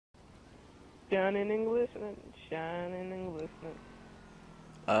Shining and glistening, shining and glistening.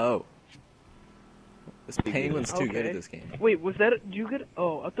 Oh. This penguin's too good at this game. Wait, was that? Did you get?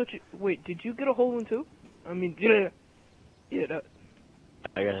 Oh, I thought you. Wait, did you get a hole in 2? I mean, yeah. Yeah, that.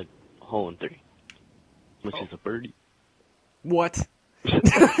 I got a hole in 3, which is a birdie. What?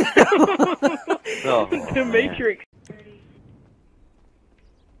 Oh, The Matrix.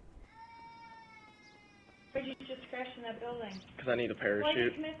 Why'd you just crash in that building? Because I need a Why'd you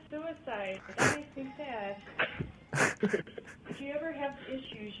parachute. commit suicide? That makes me sad. If you ever have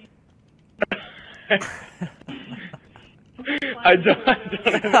issues, you... I don't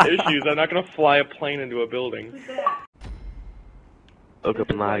have issues. I'm not gonna fly a plane into a building. Who's that? Look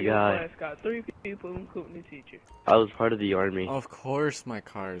at my guy. Class got 3 people, including the teacher. I was part of the army. Of course my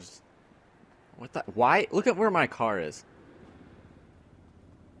car's... What the... Why? Look at where my car is.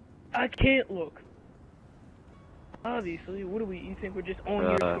 I can't look. Obviously, what do we? You think we're just on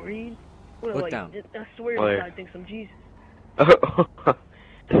your screen? What, look like, down. I swear Where? this guy thinks I'm Jesus.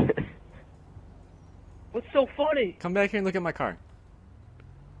 What's so funny? Come back here and look at my car.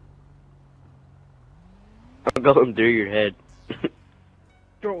 I'm going through your head.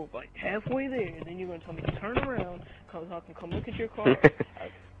 Drove like halfway there, and then you're gonna tell me to turn around, come look at your car.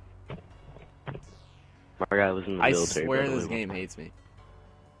 My guy was in the I military. swear by the this way. game hates me.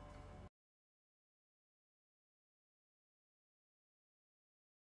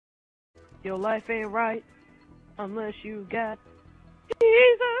 Your life ain't right unless you got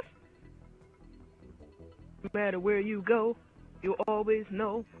Jesus. No matter where you go, you'll always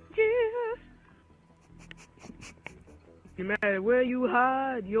know Jesus. No matter where you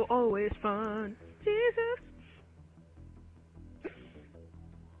hide, you'll always find Jesus.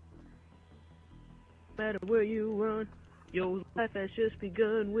 No matter where you run, your life has just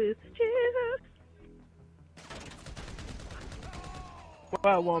begun with Jesus.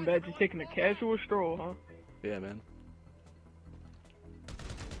 Wow, Wombat, just taking a casual stroll, huh? Yeah, man.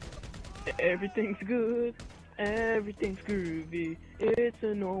 Everything's good, everything's groovy. It's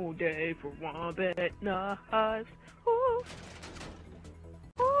an old day for Wombat Knives. Oh,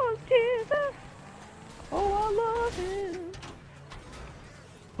 oh, Jesus. Oh, I love him.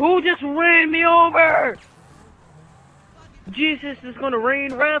 Who just ran me over? Jesus is gonna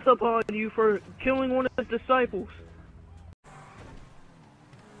rain wrath upon you for killing one of his disciples.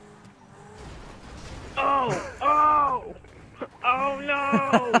 Oh, oh, oh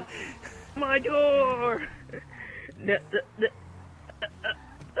no! My door!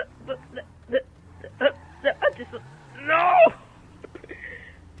 No!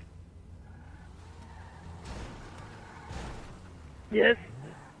 Yes.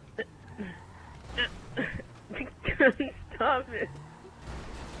 Stop it.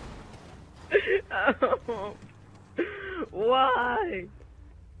 Oh. Why?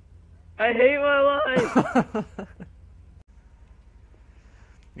 I hate my life. I'm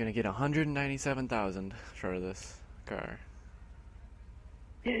gonna get 197,000 for this car.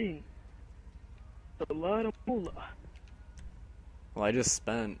 Dang. A lot of moolah. Well, I just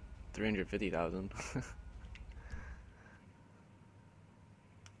spent 350,000.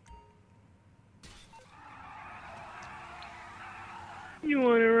 You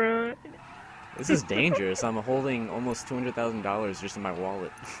wanna run? This is dangerous. I'm holding almost $200,000 just in my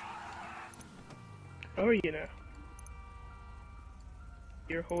wallet. Oh, you know.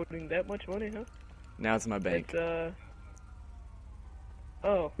 You're holding that much money, huh? Now it's in my bank. It's,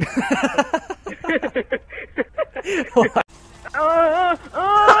 oh. No!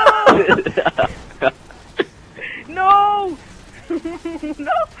 No!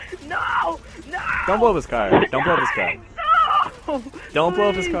 No! No! Don't blow up his car. Don't blow up his car. No! Don't blow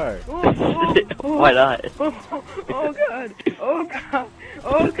up his car. Why not? Oh god! Oh god!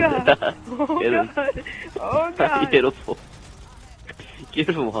 Oh god! Oh Hit him. god! Oh god! Beautiful. Get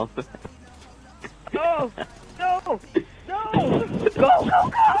him off. No! No! No! Go!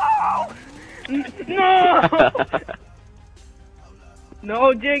 Go! Go! No!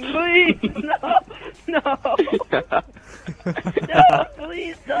 No, Jake, please! No! No! No,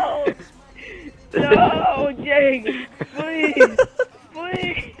 please don't! No, Jake! Please!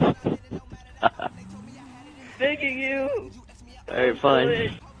 Please! Begging you! Alright,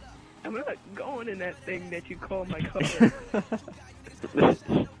 fine. I'm not going in that thing that you call my car.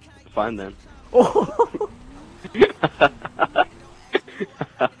 Fine then. Oh. If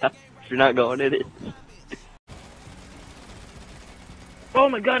you're not going in it. Oh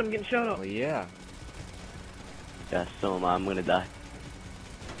my god, I'm getting shot up. Well, yeah. Yeah, so am I. I'm gonna die.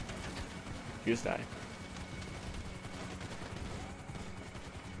 You just die.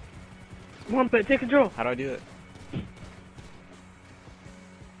 Wombat, take control. How do I do it?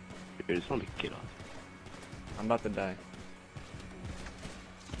 It's not a get off. I'm about to die.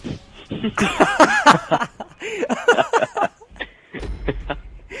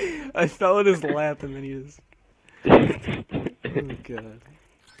 I fell in his lap and then he just... Oh god.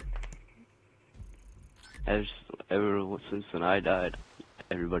 Ever since when I died,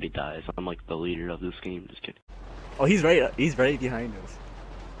 everybody dies. I'm like the leader of this game. Just kidding. Oh, he's right behind us.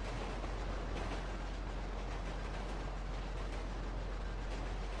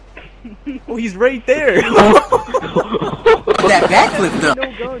 Oh, he's right there! That backflip though.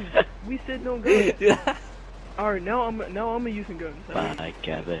 No guns. We said no guns. Dude, Alright, now I'm using guns. Bye,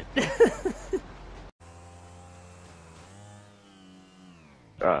 Kevin.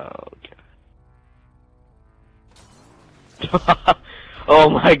 Oh, God. Oh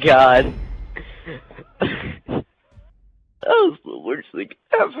my god. That was the worst thing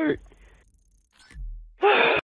ever.